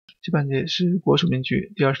这盘棋是国手名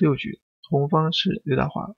局第26局，红方是刘大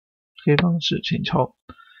华，黑方是陈超，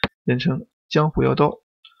人称江湖妖刀。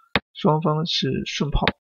双方是顺炮、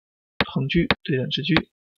横车对战吃车。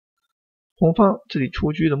红方这里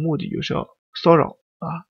出车的目的就是要骚扰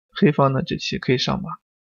啊，黑方呢这棋可以上马，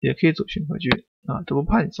也可以走巡河车啊，都不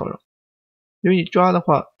怕你骚扰。因为你抓的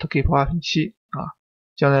话，它可以炮8平7啊，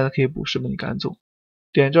将来呢可以补时把你赶走。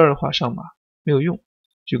点这儿的话上马没有用。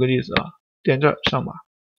举个例子啊，点这儿上马，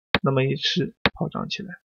那么一吃炮长起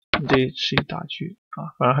来，你这一吃一大车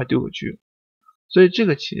啊，反而还丢个车。所以这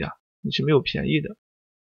个棋啊，你是没有便宜的。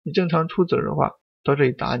你正常出子儿的话，到这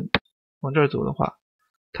里打你，往这儿走的话，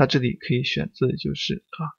他这里可以选择的就是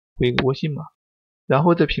回一个窝心马，然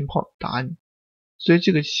后再平炮打你。所以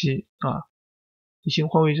这个棋啊，移形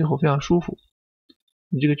换位之后非常舒服。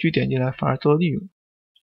你这个车点进来反而遭到利用。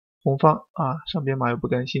红方上边马又不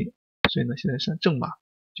甘心，所以呢现在上正马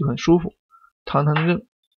就很舒服，堂堂正。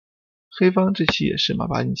黑方这棋也是马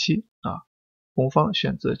8进7红方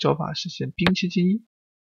选择招法是先兵7进1，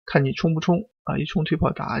看你冲不冲一冲退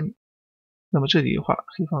炮打你。那么这里的话，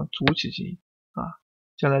黑方卒7进1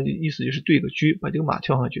将来的意思就是对个车，把这个马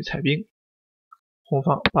跳上去踩兵。红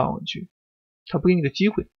方霸王车，他不给你个机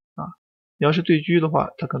会你要是对车的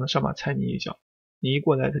话，他可能上马踩你一脚，你一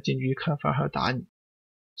过来他进车一看反而还要打你，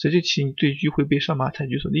所以这棋你对车会被上马踩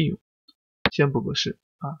车所利用。先不合适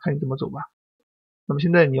看你怎么走吧。那么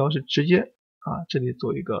现在你要是直接这里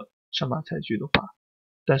做一个上马踩车的话，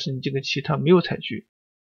但是你这个棋它没有踩车，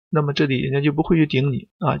那么这里人家就不会去顶你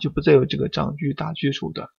就不再有这个长车打车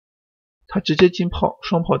手段，他直接进炮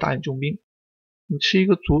双炮打你中兵，你吃一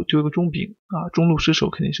个卒丢一个中兵中路失守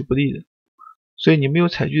肯定是不利的。所以你没有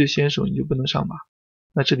踩车的先手你就不能上马，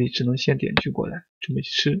那这里只能先点车过来准备去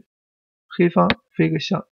吃。黑方飞个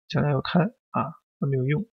象，将来要看那没有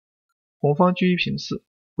用。红方车1平4，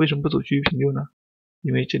为什么不走车1平6呢？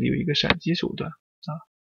因为这里有一个闪击手段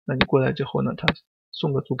那你过来之后呢，他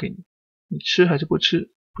送个卒给你，你吃还是不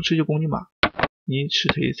吃？不吃就攻你马，你一吃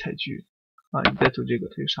他一踩车你再走这个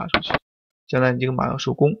他就杀出去，将来你这个马要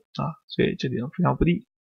受攻所以这里非常不利。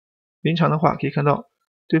临场的话可以看到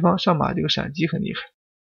对方上马这个闪击很厉害，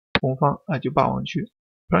红方就霸王车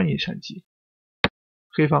不让你闪击，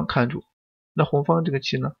黑方看住。那红方这个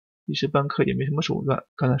棋呢，一时半刻也没什么手段，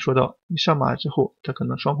刚才说到你上马之后他可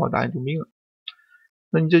能双炮打你中兵了，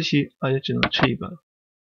那你这棋也只能吃一个了。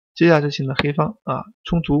接下来这棋呢，黑方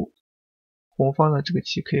冲卒，红方呢这个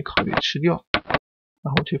棋可以考虑吃掉，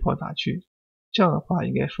然后退炮打车，这样的话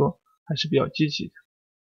应该说还是比较积极的。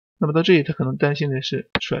那么到这里他可能担心的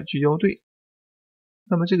是甩车腰对，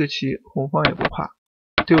那么这个棋红方也不怕，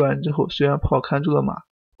对完之后虽然炮看住了马，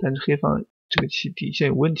但是黑方这个棋底线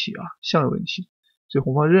有问题象有问题，所以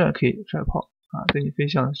红方仍然可以甩炮等你飞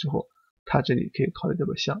象的时候，他这里可以考虑这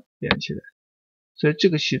个象连起来。所以这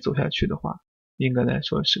个棋走下去的话，应该来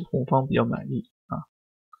说是红方比较满意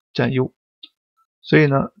占优。所以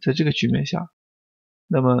呢在这个局面下，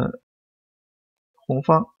那么红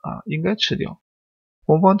方应该吃掉。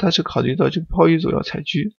红方他是考虑到这个炮一走要踩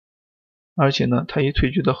车，而且呢他一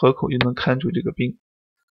退车到河口又能看住这个兵，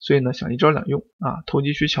所以呢想一招两用投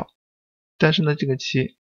机取巧。但是呢这个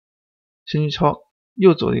棋申继超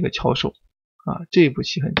又走了一个巧手这一步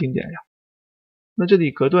棋很经典呀。那这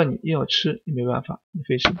里隔断你硬要吃也没办法，你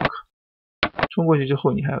非吃不可。冲过去之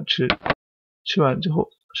后你还要吃，吃完之后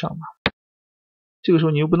上马，这个时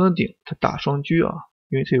候你又不能顶，他打双车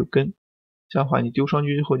因为他有根，这样的话你丢双车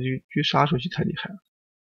之后就车杀出去太厉害了，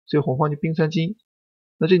所以红方就兵3进1。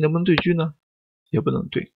那这里能不能对车呢？也不能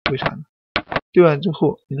对，为啥呢？对完之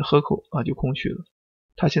后你的河口就空虚了，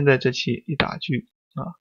他现在这棋一打车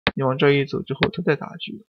你往这儿一走之后他再打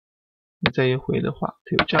车，你再一回的话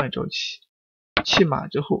他有这样一招棋，弃马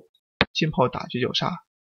之后进炮打车绞杀，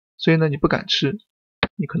所以呢你不敢吃，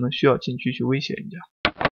你可能需要进车去威胁人家，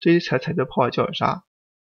这一踩着炮绞杀，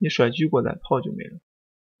你甩车过来炮就没了。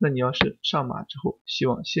那你要是上马之后希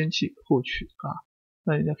望先弃后取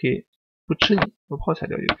那人家可以不吃你，把炮踩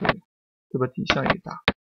掉就可以了，对吧？底象也大，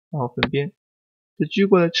然后分边，这车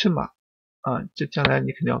过来吃马这将来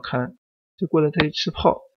你肯定要看，这过来他一吃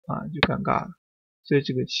炮就尴尬了。所以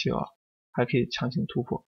这个棋还可以强行突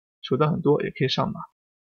破，手段很多，也可以上马，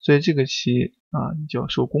所以这个棋你就要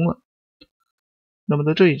收工了。那么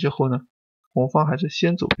到这里之后呢，红方还是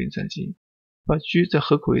先走兵3进1，把车在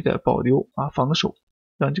河口一带保留防守，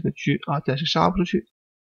让这个车暂时杀不出去，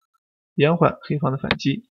延缓黑方的反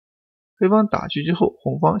击。黑方打车之后，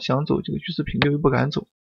红方想走这个车4平6又不敢走，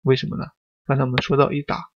为什么呢？刚才我们说到一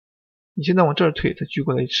打，你现在往这儿退，他车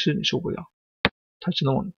过来一吃你受不了，他只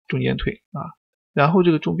能往中间退然后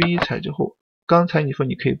这个中兵一踩之后，刚才你说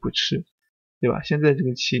你可以不吃，对吧？现在这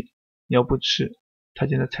个棋你要不吃，他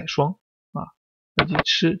现在踩双啊，那一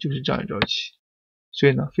吃就是这样一招棋，所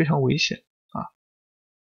以呢非常危险啊。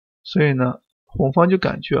所以呢红方就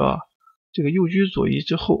感觉这个右车左移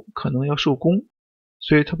之后可能要受攻，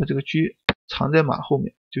所以他把这个车藏在马后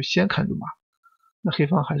面，就先看住马。那黑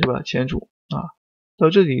方还是把它牵住啊。到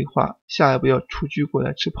这里的话，下一步要出车过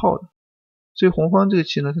来吃炮的，所以红方这个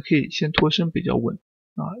棋呢，它可以先脱身比较稳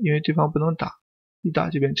啊，因为对方不能打，一打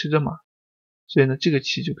这边吃着马，所以呢这个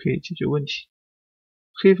棋就可以解决问题。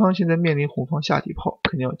黑方现在面临红方下底炮，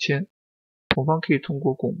肯定要牵，红方可以通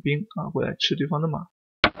过拱兵过来吃对方的马，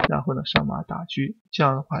然后呢上马打车，这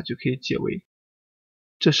样的话就可以解围，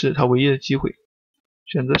这是他唯一的机会。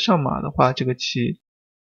选择上马的话，这个棋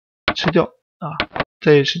吃掉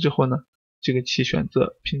再一吃之后呢，这个棋选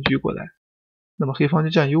择平车过来，那么黑方就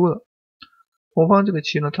占优了。红方这个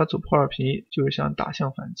棋呢，他走炮二平一，就是想打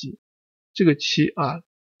象反击。这个棋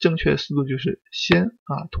正确的思路就是先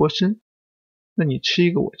脱身，那你吃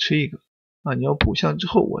一个我吃一个你要补象之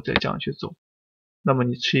后我再这样去走，那么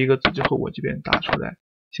你吃一个子之后我这边打出来，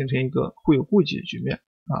形成一个互有顾忌的局面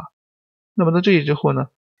那么到这里之后呢，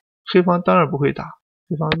黑方当然不会打，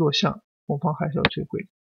黑方落象，红方还是要退回，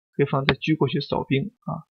黑方再车过去扫兵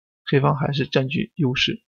黑方还是占据优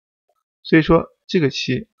势。所以说这个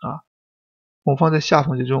棋红方在下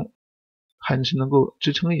风之中还是能够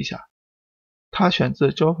支撑一下。他选择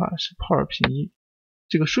的招法是炮二平一，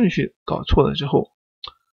这个顺序搞错了之后，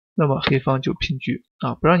那么黑方就平车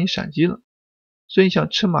不让你闪击了，所以你想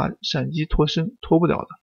吃马闪击脱身脱不了了，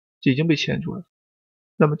这已经被牵住了。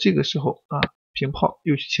那么这个时候平炮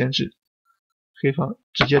又去牵制，黑方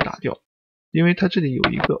直接打掉，因为他这里有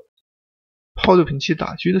一个炮六平七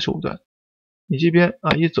打车的手段，你这边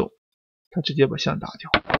一走，他直接把象打掉，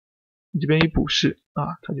你这边一补士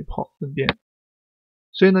他就炮分边，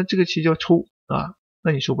所以呢这个棋叫抽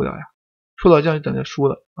那你受不了呀，抽到这样就等着输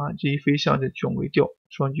了这一飞象这卷为掉，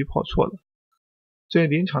双车炮错了，所以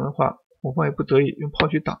临场的话红方也不得已用炮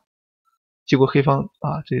去挡，结果黑方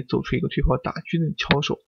这里走出一个退炮打车的巧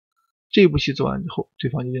手，这一步棋走完之后对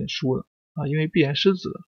方就认输了因为必然失子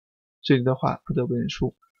了，这里的话不得不认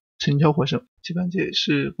输，陈桥获胜。这盘棋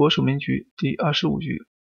是国手名局第25局，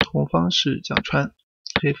红方是蔣川，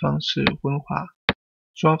黑方是胡荣华，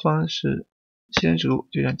双方是先指路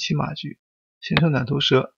对战骑马局，形成两头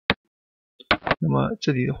蛇。那么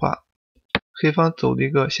这里的话，黑方走了一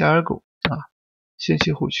个下耳狗先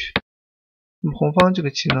弃后取，那么红方这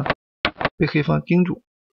个棋呢被黑方盯住，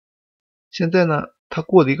现在呢他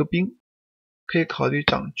过了一个兵，可以考虑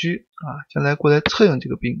长车将来过来策应这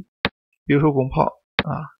个兵，比如说拱炮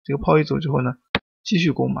这个炮一走之后呢继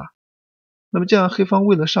续攻马，那么这样黑方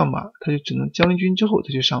为了上马，他就只能将军之后再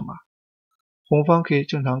去上马，红方可以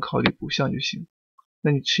正常考虑补象就行，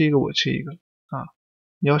那你吃一个我吃一个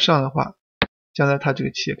你要上的话，将来他这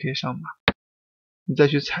个棋也可以上马，你再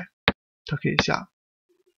去踩他可以下，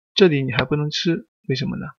这里你还不能吃，为什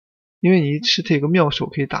么呢？因为你一吃他有个妙手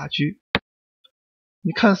可以打车，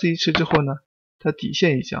你看似一吃之后呢他底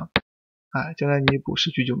线一将将来你补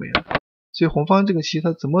士车就没了，所以红方这个棋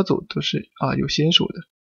他怎么走都是有先手的。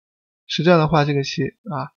实战的话这个棋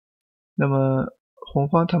那么红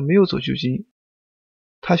方他没有走车进，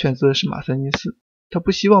他选择的是马三进四，他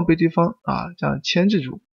不希望被对方这样牵制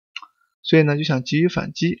住，所以呢就想急于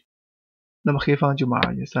反击，那么黑方就马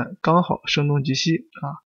二进三，刚好声东击西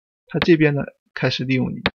他这边呢开始利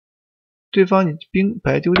用你，对方你兵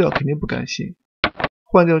白丢掉肯定不甘心，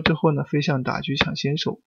换掉之后呢飞象打车抢先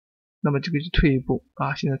手，那么这个就退一步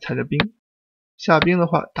现在踩着兵，下兵的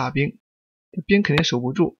话打兵，兵肯定守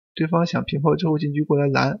不住，对方想平炮之后进车过来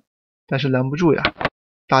拦，但是拦不住呀，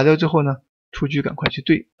打掉之后呢出车赶快去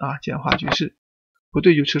对简化局势，不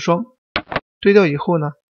对就吃双，对掉以后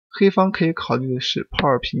呢黑方可以考虑的是炮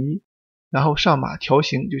二平一，然后上马调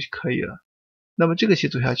形就可以了，那么这个棋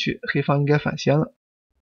走下去黑方应该反先了。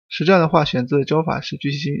实战的话选择的招法是车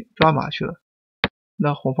七进抓马去了，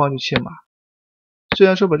那红方就切马，虽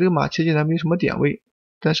然说把这个马切进来没什么点位，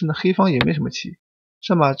但是呢黑方也没什么棋，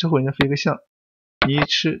上马之后人家飞个象，你一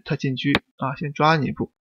吃他进车先抓你一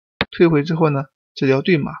步，退回之后呢这里要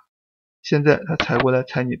对马，现在他踩过来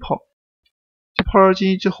踩你炮，这炮二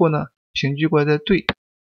进一之后呢平车过来再对，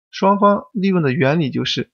双方利用的原理就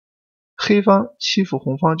是黑方欺负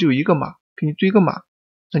红方就有一个马，给你堆个马，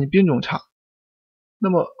让你兵种差，那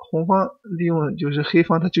么红方利用的就是黑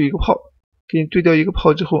方他就一个炮，给你对掉一个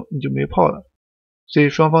炮之后你就没炮了，所以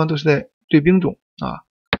双方都是在对兵种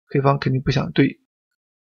黑方肯定不想对，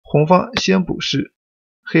红方先补士，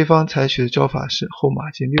黑方采取的招法是后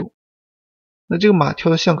马进六，那这个马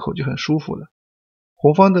跳到巷口就很舒服了，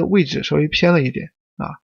红方的位置稍微偏了一点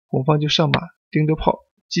红方就上马盯着炮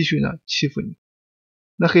继续呢欺负你，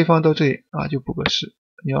那黑方到这里就补个士，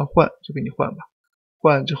你要换就给你换吧。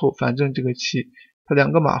换了之后，反正这个棋他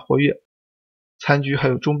2个马活跃，残局还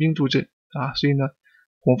有中兵助阵所以呢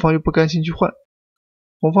红方又不甘心去换，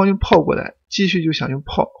红方用炮过来，继续就想用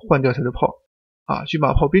炮换掉他的炮车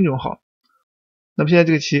马炮兵种好。那么现在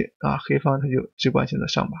这个棋黑方他就只管选择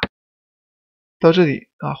上马。到这里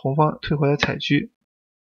红方退回来采车，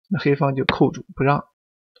那黑方就扣住不让。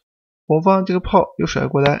红方这个炮又甩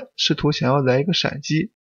过来，试图想要来一个闪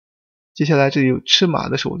击。接下来这里有吃马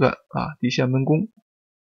的手段底线闷攻，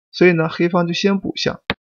所以呢黑方就先补象。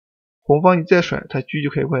红方你再甩，他车就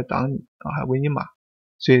可以过来挡你还围你马，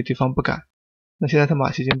所以对方不敢。那现在他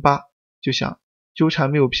马骑进8，就想纠缠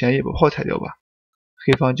没有便宜，把炮踩掉吧。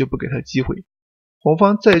黑方就不给他机会。红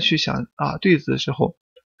方再去想对子的时候，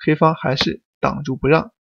黑方还是挡住不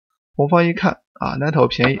让。红方一看难讨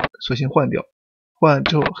便宜，索性换掉。换完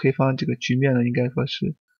之后，黑方这个局面呢应该说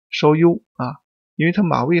是稍优因为他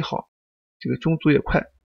马位好，这个中卒也快。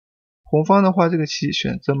红方的话，这个棋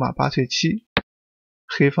选择马8退7，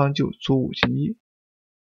黑方就卒5进1。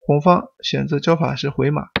红方选择招法是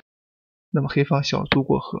回马，那么黑方小卒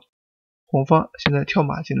过河。红方现在跳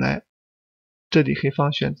马进来，这里黑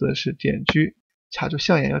方选择是点车，卡住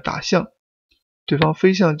象眼要打象。对方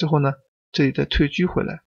飞象之后呢，这里再退车回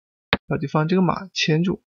来，把对方这个马牵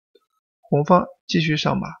住。红方继续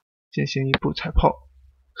上马，进行一步踩炮，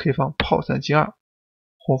黑方炮3进2。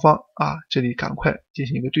红方这里赶快进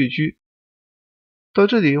行一个对车。到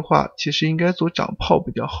这里的话，其实应该走长炮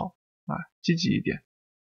比较好积极一点。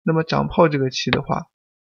那么长炮这个棋的话，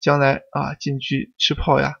将来进车吃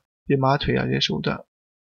炮呀、别马腿这些手段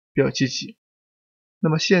比较积极。那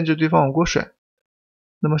么限制对方往过甩。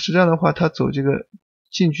那么实战的话，他走这个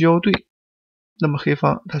进车腰对，那么黑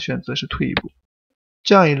方他选择是退一步。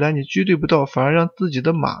这样一来，你车对不到，反而让自己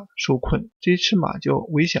的马受困，这一吃马就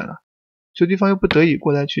危险了。所以对方又不得已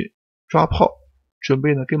过来去抓炮，准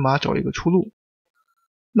备呢跟马找一个出路。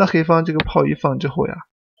那黑方这个炮一放之后呀，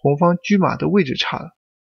红方车马的位置差了。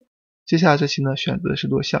接下来这棋呢选择是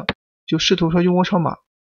落象，就试图说用窝长马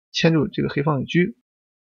牵住这个黑方的车。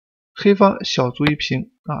黑方小卒一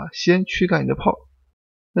平先驱赶你的炮。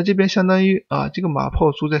那这边相当于这个马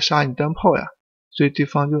炮卒在杀你单炮呀，所以对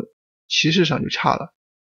方就棋势上就差了。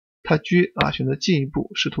他车选择进一步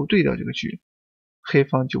试图对掉这个车，黑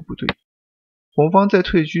方就不对。红方再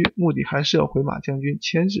退车，目的还是要回马将军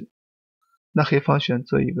牵制。那黑方选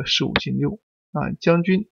择一个士5进6将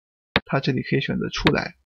军他这里可以选择出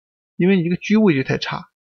来，因为你这个车位置太差，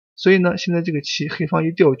所以呢现在这个棋黑方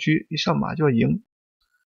一掉车一上马就要赢，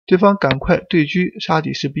对方赶快对车杀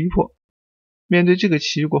底是逼迫。面对这个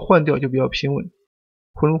棋如果换掉就比较平稳，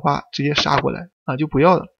胡荣华直接杀过来就不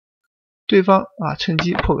要了。对方趁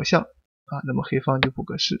机破个象那么黑方就补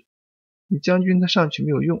个士。你将军他上去没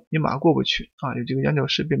有用，你马过不去有这个羊角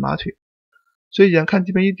士变马腿，所以眼看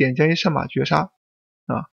这边一点将一上马绝杀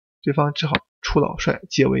对方只好出老帅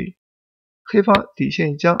解围。黑方底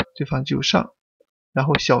线一将，对方就上，然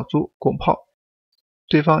后小卒拱炮，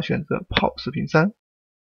对方选择炮4平3。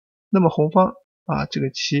那么红方这个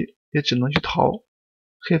棋也只能去逃，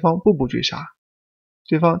黑方步步追杀。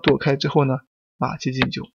对方躲开之后呢，马7进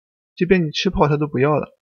9，这边你吃炮他都不要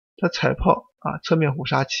了，他踩炮侧面虎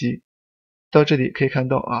杀棋。到这里可以看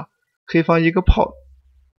到黑方一个炮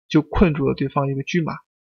就困住了对方一个车马，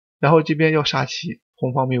然后这边要杀棋，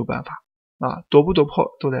红方没有办法躲不躲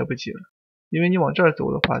炮都来不及了，因为你往这儿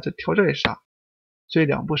走的话，这跳这儿也杀，所以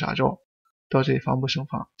2步杀招。到这里防不胜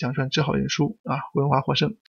防，蒋川只好认输胡荣华获胜。